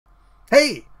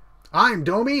Hey, I'm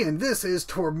Dohmy, and this is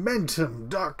Tormentum,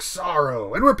 Dark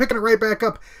Sorrow. And we're picking it right back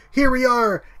up. Here we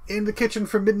are in the kitchen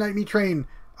from Midnight Meat Train.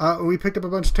 We picked up a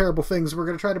bunch of terrible things. We're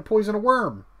going to try to poison a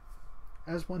worm,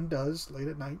 as one does late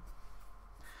at night.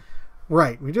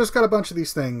 Right, we just got a bunch of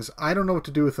these things. I don't know what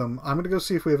to do with them. I'm going to go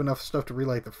see if we have enough stuff to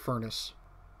relight the furnace.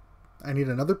 I need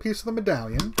another piece of the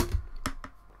medallion,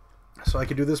 so I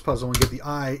can do this puzzle and get the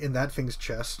eye in that thing's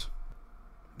chest.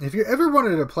 If you ever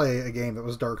wanted to play a game that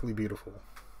was darkly beautiful,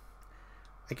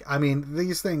 I mean,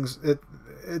 these things,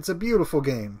 it's a beautiful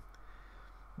game,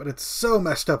 but it's so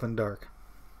messed up and dark.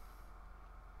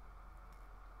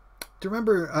 Do you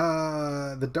remember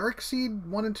the Dark Seed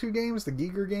 1 and 2 games, the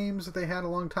Giger games that they had a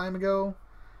long time ago?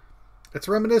 It's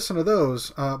reminiscent of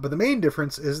those, but the main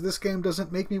difference is this game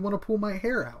doesn't make me want to pull my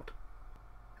hair out.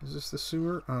 Is this the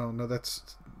sewer? Oh, no,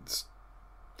 that's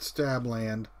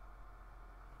Stabland.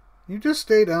 You just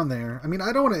stay down there. I mean,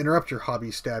 I don't want to interrupt your hobby,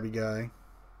 stabby guy.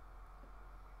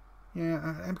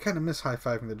 Yeah, I kind of miss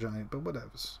high-fiving the giant, but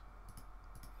whatevs.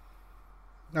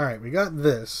 Alright, we got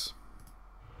this.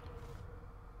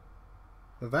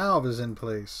 The valve is in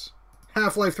place.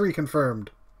 Half-Life 3 confirmed.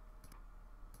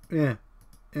 Oh,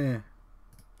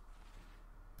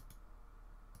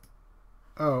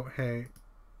 hey.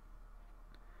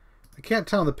 I can't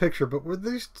tell in the picture, but were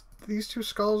these two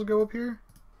skulls go up here?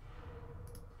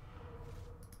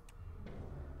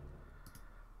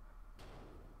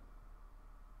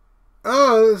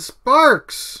 Oh,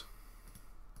 sparks!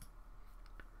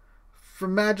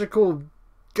 From magical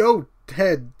goat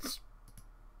heads.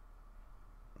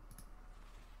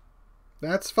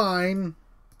 That's fine.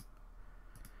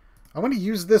 I want to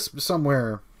use this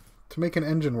somewhere to make an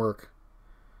engine work.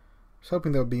 I was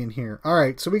hoping that would be in here.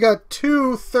 Alright, so we got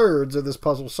 2/3 of this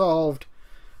puzzle solved,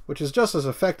 which is just as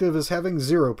effective as having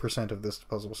 0% of this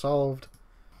puzzle solved.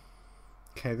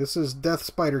 Okay, this is Death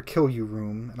Spider Kill You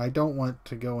Room, and I don't want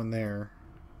to go in there.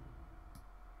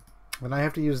 Then I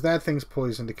have to use that thing's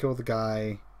poison to kill the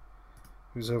guy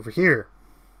who's over here.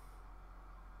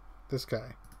 This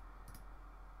guy.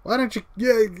 Why don't you...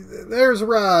 Yeah, there's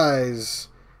Rise.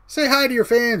 Say hi to your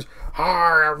fans.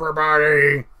 Hi,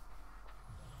 everybody.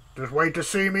 Just wait to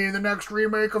see me in the next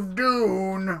remake of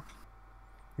Dune.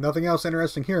 Nothing else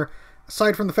interesting here,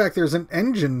 aside from the fact there's an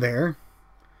engine there.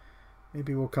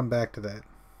 Maybe we'll come back to that.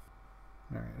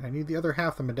 Alright, I need the other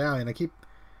half of the medallion. I keep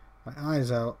my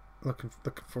eyes out looking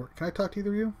for it. Can I talk to either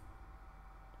of you?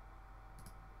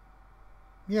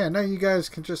 Yeah, now you guys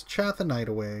can just chat the night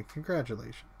away.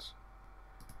 Congratulations.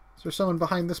 Is there someone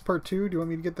behind this part too? Do you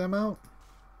want me to get them out?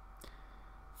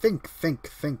 Think, think,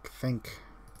 think, think.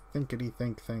 Thinkity,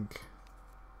 think, think.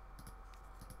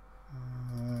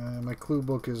 My clue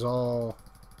book is all...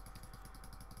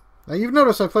 Now, you've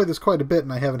noticed I've played this quite a bit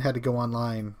and I haven't had to go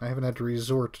online. I haven't had to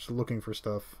resort to looking for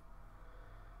stuff.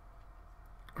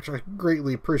 Which I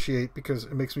greatly appreciate because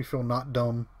it makes me feel not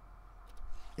dumb.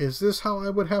 Is this how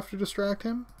I would have to distract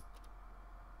him?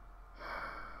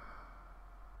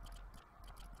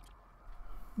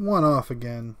 One off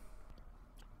again.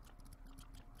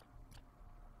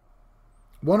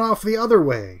 One off the other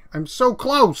way. I'm so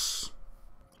close!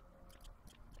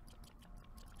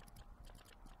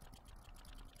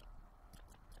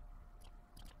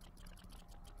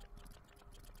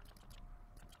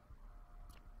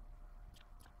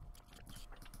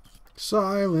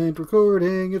 Silent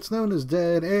recording. It's known as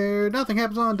dead air. Nothing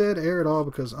happens on dead air at all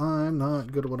because I'm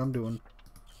not good at what I'm doing.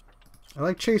 I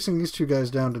like chasing these two guys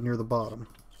down to near the bottom.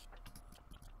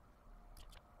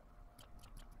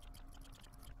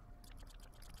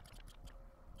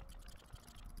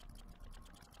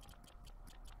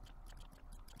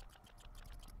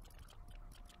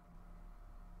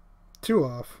 Two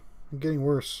off. I'm getting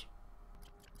worse.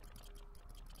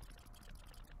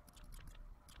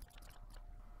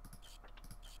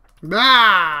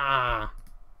 Ah!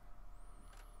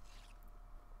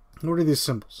 What are these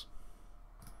symbols?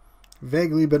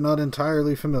 Vaguely but not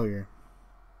entirely familiar.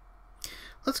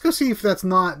 Let's go see if that's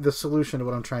not the solution to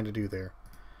what I'm trying to do there.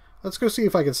 Let's go see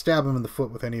if I can stab him in the foot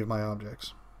with any of my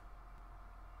objects.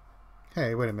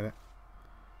 Hey, wait a minute.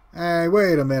 Hey,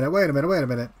 wait a minute, wait a minute, wait a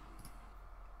minute.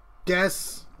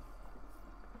 Guess.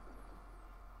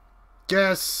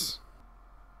 Guess.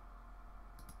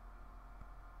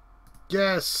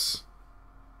 Yes.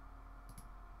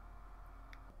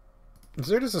 Is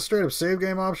there just a straight up save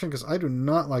game option? Because I do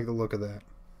not like the look of that.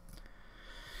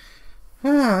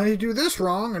 Ah, you do this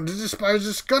wrong and this spider's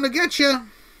just gonna get you.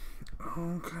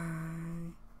 Okay.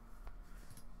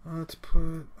 Let's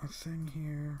put a thing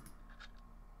here.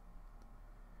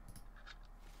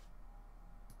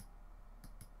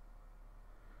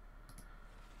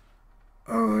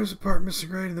 Oh, there's a part missing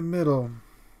right in the middle.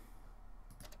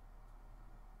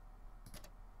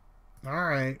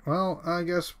 Alright, well, I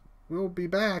guess we'll be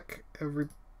back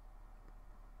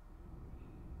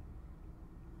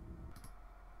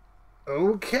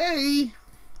Okay!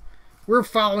 We're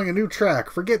following a new track.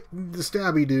 Forget the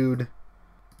stabby dude.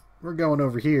 We're going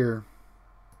over here.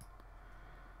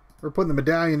 We're putting the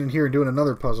medallion in here and doing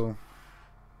another puzzle.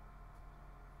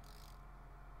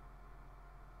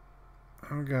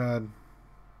 Oh god.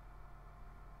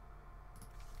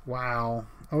 Wow.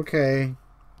 Okay.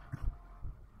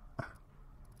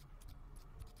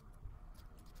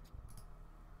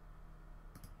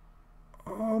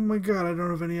 Oh my god, I don't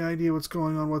have any idea what's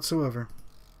going on whatsoever.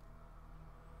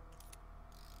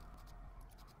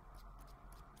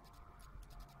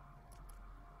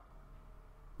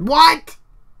 What?!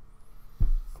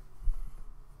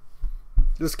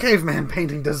 This caveman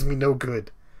painting does me no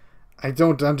good. I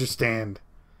don't understand.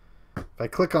 If I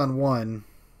click on one,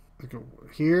 I go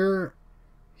here,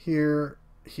 here,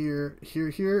 here, here,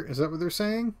 here. Is that what they're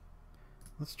saying?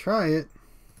 Let's try it.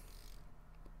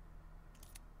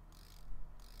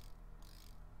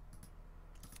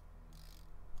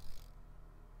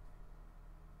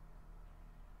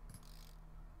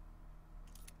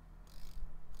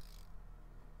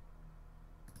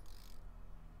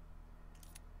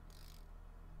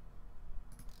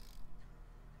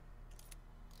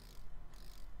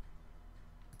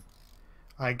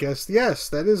 I guess, yes,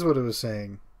 that is what it was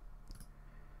saying.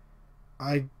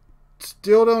 I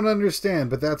still don't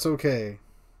understand, but that's okay.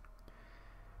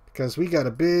 Because we got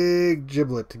a big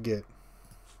giblet to get.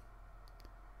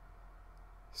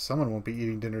 Someone won't be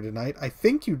eating dinner tonight. I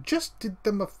think you just did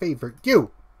them a favor. You!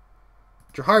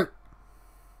 With your heart!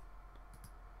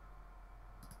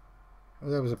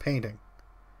 Oh, that was a painting.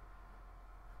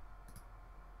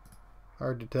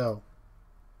 Hard to tell.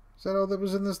 Is that all that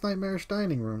was in this nightmarish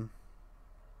dining room?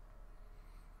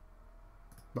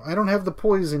 But I don't have the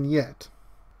poison yet.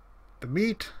 The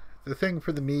meat, the thing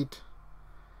for the meat,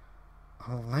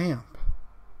 a lamp,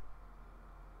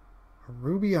 a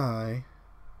ruby eye.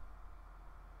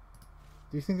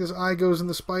 Do you think this eye goes in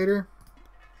the spider?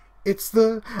 It's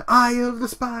the eye of the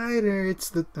spider. It's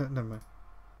the... never mind.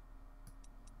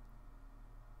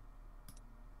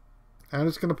 I'm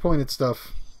just going to point at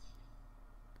stuff.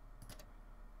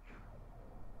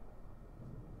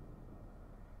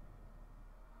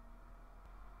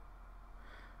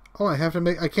 Oh, I have to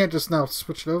make... I can't just now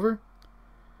switch it over.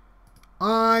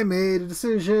 I made a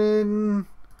decision.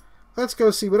 Let's go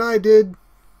see what I did.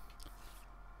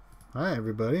 Hi,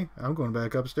 everybody. I'm going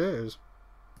back upstairs.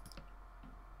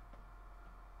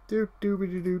 Do do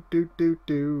do do do do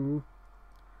do.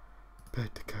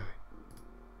 Bad guy.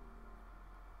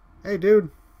 Hey, dude.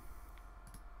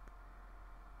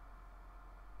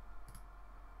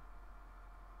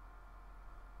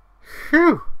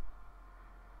 Phew.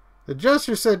 The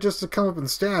jester said just to come up and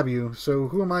stab you, so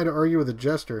who am I to argue with a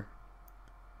jester?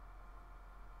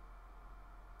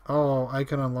 Oh, I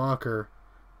can unlock her.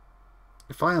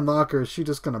 If I unlock her, is she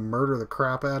just going to murder the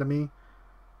crap out of me?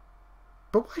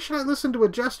 But why should I listen to a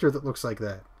jester that looks like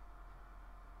that?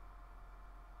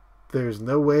 There's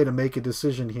no way to make a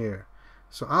decision here,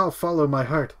 so I'll follow my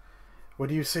heart. What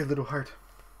do you say, little heart?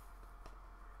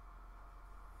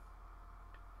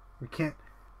 We can't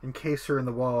encase her in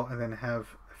the wall and then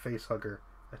have facehugger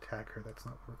attack her. That's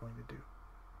not what we're going to do.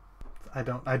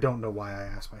 I don't know why I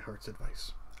asked my heart's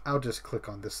advice. I'll just click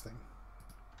on this thing.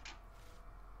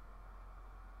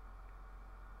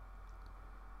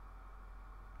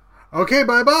 Okay,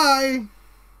 bye-bye!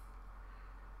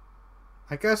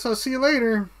 I guess I'll see you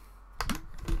later.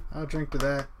 I'll drink to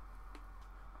that.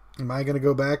 Am I going to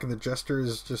go back and the jester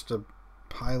is just a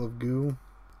pile of goo?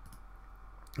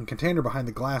 And container behind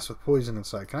the glass with poison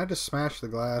inside. Can I just smash the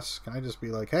glass? Can I just be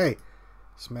like, hey,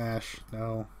 smash?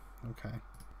 No. Okay.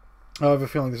 Oh, I have a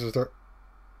feeling this is the...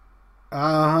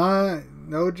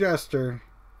 No jester.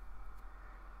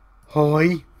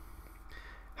 Hoy.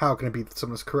 How can it be that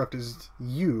someone as corrupt as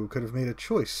you could have made a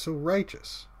choice so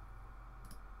righteous?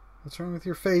 What's wrong with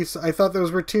your face? I thought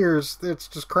those were tears. It's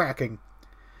just cracking.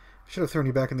 I should have thrown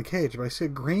you back in the cage, but I see a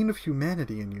grain of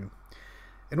humanity in you.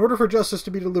 In order for justice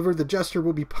to be delivered, the jester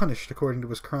will be punished according to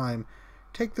his crime.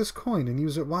 Take this coin and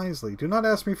use it wisely. Do not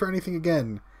ask me for anything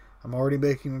again. I'm already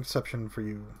making an exception for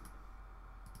you.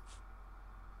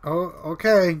 Oh,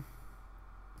 okay.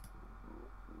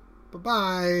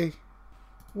 Bye-bye.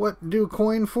 What do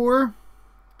coin for?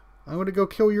 I'm going to go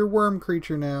kill your worm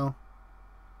creature now.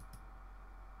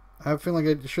 I have a feeling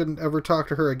I shouldn't ever talk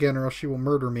to her again or else she will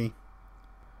murder me.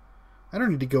 I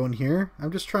don't need to go in here.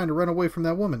 I'm just trying to run away from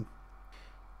that woman.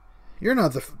 You're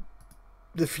not the...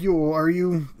 the fuel. Are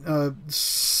you a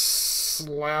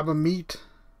slab of meat?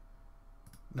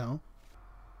 No.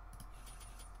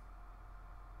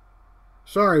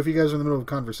 Sorry if you guys are in the middle of a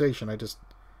conversation. I just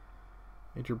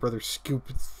made your brother scoop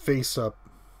his face up.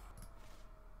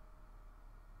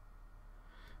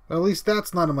 Well, at least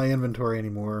that's not in my inventory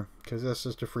anymore, because that's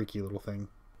just a freaky little thing.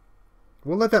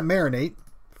 We'll let that marinate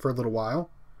for a little while.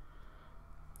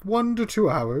 1 to 2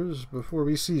 hours before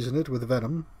we season it with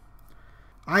venom.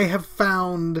 I have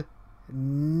found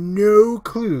no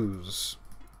clues.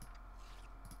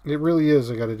 It really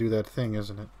is, I gotta do that thing,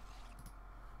 isn't it?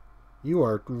 You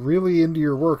are really into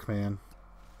your work, man.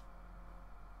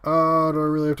 Oh, do I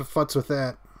really have to futz with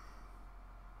that?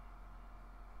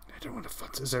 I don't want to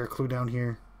futz. Is there a clue down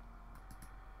here?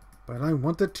 But I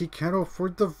want the tea kettle for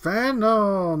the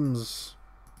venoms.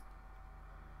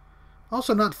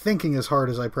 Also not thinking as hard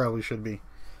as I probably should be.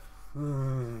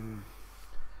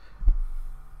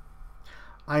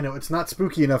 I know, it's not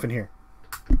spooky enough in here.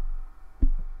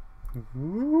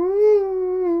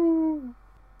 Ooh.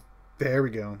 There we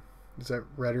go. Is that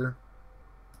redder?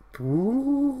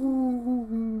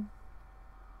 Ooh.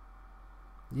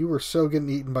 You were so getting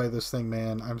eaten by this thing,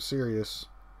 man. I'm serious.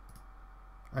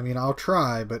 I mean, I'll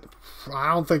try, but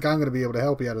I don't think I'm going to be able to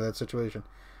help you out of that situation.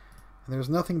 And there's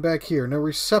nothing back here. No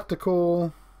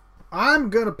receptacle. I'm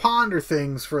going to ponder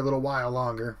things for a little while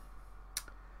longer.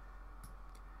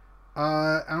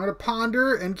 I'm going to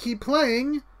ponder and keep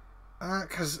playing.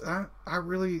 Because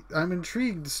I'm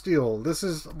intrigued still. This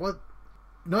is what...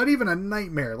 Not even a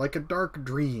nightmare. Like a dark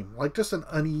dream. Like just an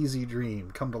uneasy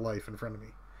dream come to life in front of me.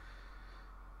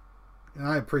 And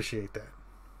I appreciate that.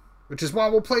 Which is why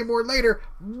we'll play more later.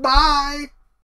 Bye!